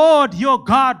 The Lord your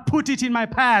God put it in my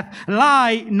path.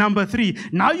 Lie number three.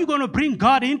 Now you're going to bring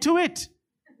God into it.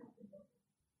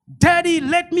 Daddy,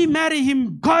 let me marry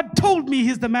him. God told me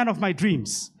he's the man of my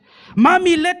dreams.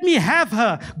 Mommy, let me have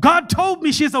her. God told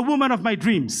me she's a woman of my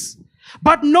dreams.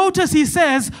 But notice he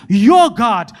says, your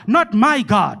God, not my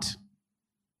God.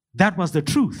 That was the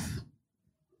truth.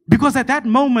 Because at that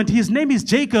moment, his name is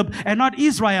Jacob and not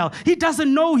Israel. He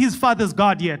doesn't know his father's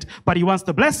God yet, but he wants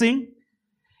the blessing.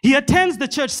 He attends the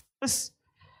church service.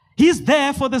 He's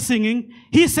there for the singing.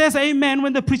 He says amen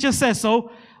when the preacher says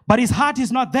so, but his heart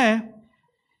is not there.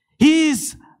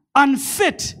 He's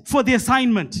unfit for the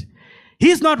assignment.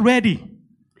 He's not ready.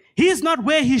 He's not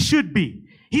where he should be.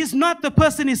 He's not the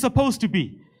person he's supposed to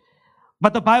be.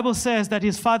 But the Bible says that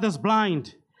his father's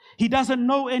blind. He doesn't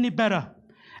know any better.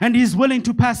 And he's willing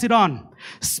to pass it on.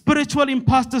 Spiritual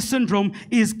imposter syndrome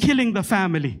is killing the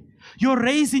family. You're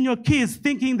raising your kids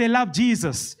thinking they love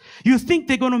Jesus. You think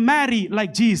they're going to marry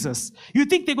like Jesus. You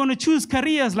think they're going to choose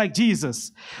careers like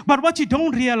Jesus. But what you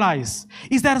don't realize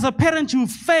is that as a parent, you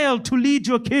failed to lead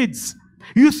your kids.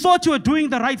 You thought you were doing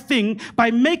the right thing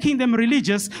by making them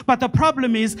religious, but the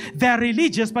problem is they're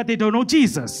religious, but they don't know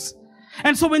Jesus.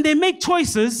 And so when they make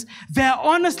choices, they're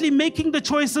honestly making the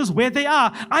choices where they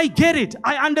are. I get it.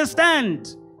 I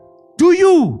understand. Do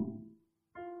you?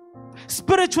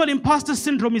 Spiritual imposter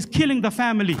syndrome is killing the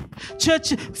family.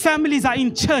 Church families are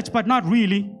in church, but not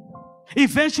really.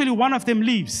 Eventually, one of them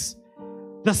leaves.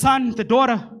 The son, the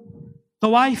daughter, the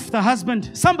wife, the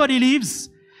husband, somebody leaves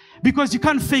because you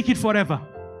can't fake it forever.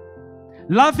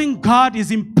 Loving God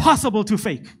is impossible to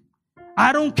fake.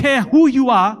 I don't care who you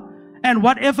are and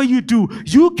whatever you do,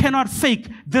 you cannot fake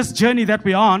this journey that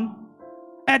we're on.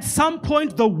 At some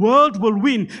point, the world will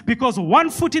win because one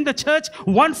foot in the church,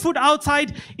 one foot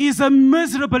outside is a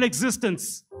miserable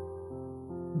existence.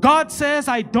 God says,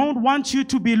 I don't want you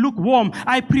to be lukewarm.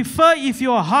 I prefer if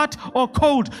you're hot or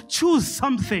cold, choose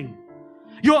something.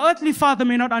 Your earthly father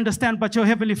may not understand, but your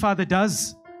heavenly father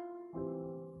does.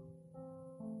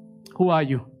 Who are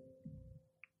you?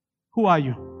 Who are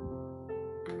you?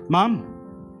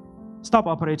 Mom, stop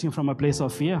operating from a place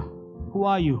of fear. Who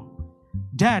are you?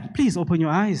 Dad, please open your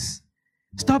eyes.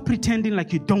 Stop pretending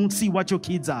like you don't see what your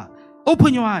kids are.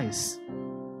 Open your eyes.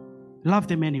 Love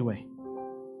them anyway.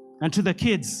 And to the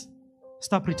kids,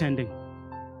 stop pretending.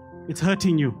 It's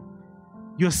hurting you.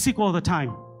 You're sick all the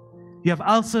time. You have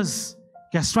ulcers,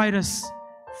 gastritis,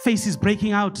 face is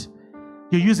breaking out.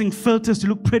 You're using filters to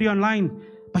look pretty online,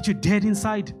 but you're dead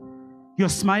inside. You're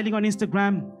smiling on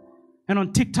Instagram and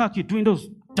on TikTok, you're doing those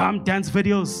dumb dance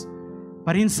videos.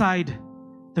 But inside,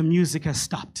 the music has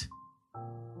stopped.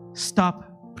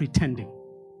 Stop pretending.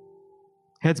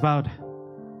 Heads bowed,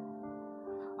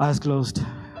 eyes closed.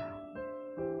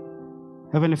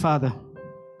 Heavenly Father,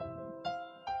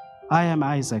 I am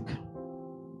Isaac.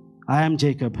 I am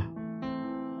Jacob.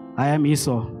 I am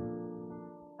Esau.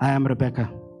 I am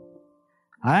Rebecca.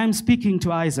 I am speaking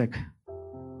to Isaac,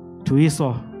 to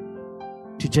Esau,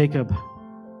 to Jacob,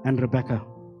 and Rebecca.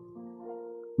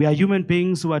 We are human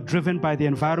beings who are driven by the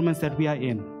environments that we are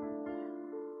in.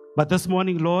 But this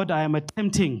morning, Lord, I am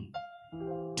attempting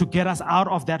to get us out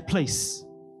of that place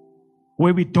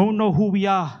where we don't know who we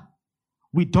are,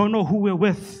 we don't know who we're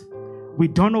with, we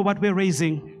don't know what we're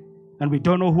raising, and we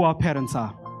don't know who our parents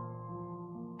are.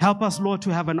 Help us, Lord,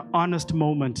 to have an honest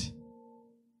moment.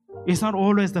 It's not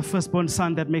always the firstborn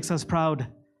son that makes us proud.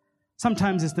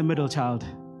 Sometimes it's the middle child.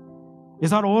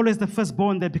 It's not always the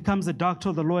firstborn that becomes the doctor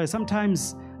or the lawyer.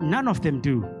 Sometimes none of them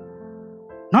do.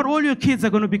 Not all your kids are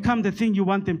going to become the thing you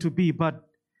want them to be, but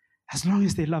as long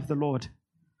as they love the Lord,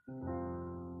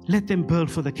 let them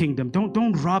build for the kingdom.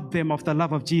 Don't rob them of the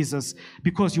love of Jesus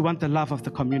because you want the love of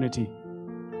the community.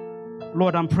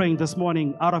 Lord, I'm praying this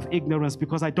morning out of ignorance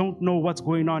because I don't know what's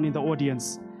going on in the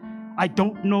audience. I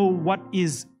don't know what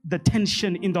is the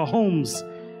tension in the homes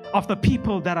of the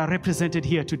people that are represented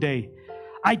here today.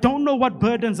 I don't know what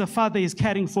burdens a father is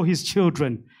carrying for his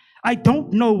children. I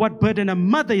don't know what burden a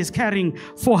mother is carrying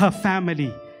for her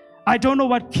family. I don't know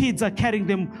what kids are carrying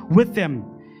them with them.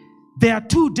 There are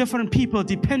two different people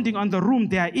depending on the room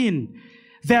they are in.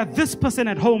 They are this person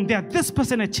at home, they are this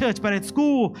person at church, but at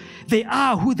school, they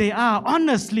are who they are,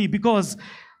 honestly, because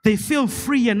they feel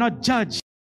free and not judged.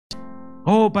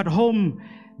 Oh, but home,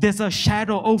 there's a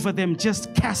shadow over them,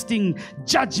 just casting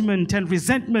judgment and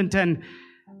resentment, and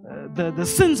the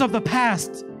sins of the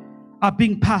past are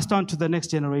being passed on to the next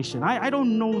generation. I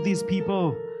don't know these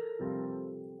people,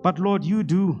 but Lord, you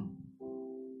do.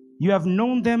 You have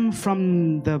known them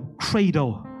from the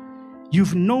cradle.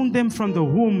 You've known them from the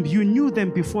womb. You knew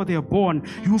them before they were born.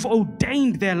 You've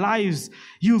ordained their lives.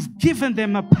 You've given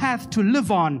them a path to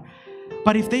live on.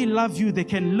 But if they love you, they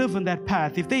can live on that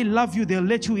path. If they love you, they'll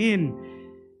let you in.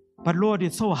 But Lord,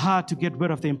 it's so hard to get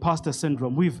rid of the imposter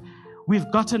syndrome.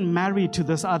 We've gotten married to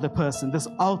this other person, this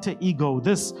alter ego,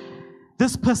 this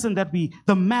person that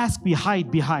the mask we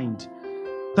hide behind.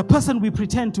 The person we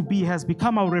pretend to be has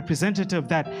become our representative,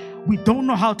 that we don't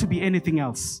know how to be anything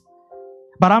else.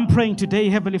 But I'm praying today,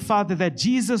 Heavenly Father, that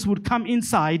Jesus would come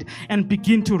inside and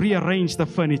begin to rearrange the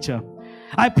furniture.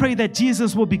 I pray that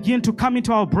Jesus will begin to come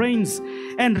into our brains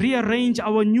and rearrange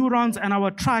our neurons and our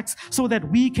tracks so that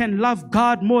we can love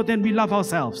God more than we love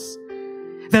ourselves.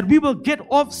 That we will get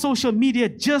off social media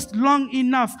just long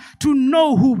enough to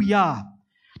know who we are.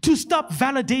 To stop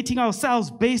validating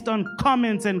ourselves based on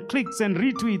comments and clicks and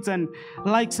retweets and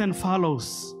likes and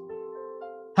follows.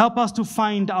 Help us to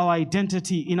find our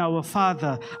identity in our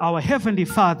Father, our Heavenly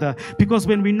Father, because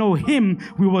when we know Him,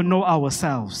 we will know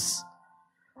ourselves.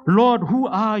 Lord, who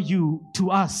are you to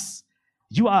us?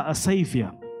 You are a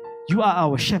Savior. You are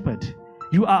our shepherd.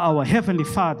 You are our Heavenly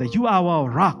Father. You are our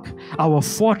rock, our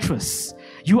fortress.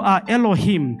 You are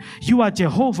Elohim. You are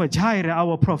Jehovah Jireh,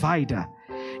 our provider.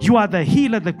 You are the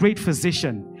healer, the great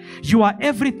physician. You are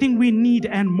everything we need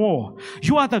and more.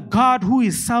 You are the God who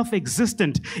is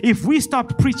self-existent. If we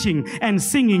stopped preaching and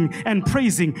singing and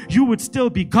praising, you would still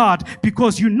be God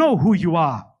because you know who you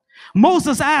are.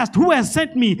 Moses asked, "Who has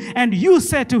sent me?" And you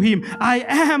said to him, "I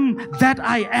am that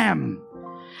I am."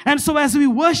 And so as we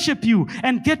worship you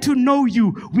and get to know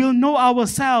you, we'll know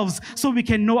ourselves so we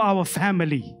can know our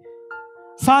family.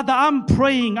 Father, I'm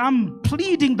praying, I'm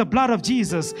pleading the blood of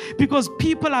Jesus because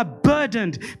people are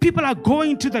burdened. People are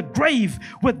going to the grave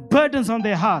with burdens on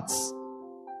their hearts.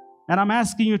 And I'm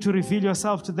asking you to reveal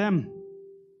yourself to them.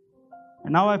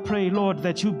 And now I pray, Lord,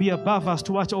 that you be above us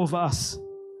to watch over us.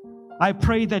 I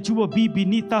pray that you will be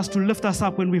beneath us to lift us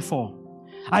up when we fall.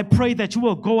 I pray that you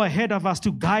will go ahead of us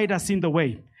to guide us in the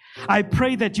way. I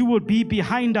pray that you would be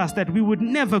behind us, that we would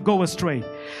never go astray.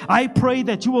 I pray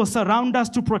that you will surround us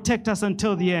to protect us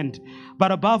until the end.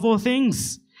 But above all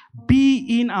things,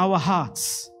 be in our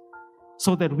hearts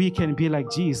so that we can be like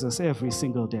Jesus every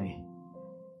single day.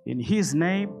 In His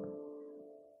name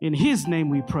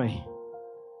we pray.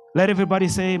 Let everybody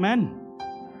say amen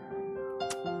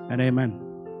and amen.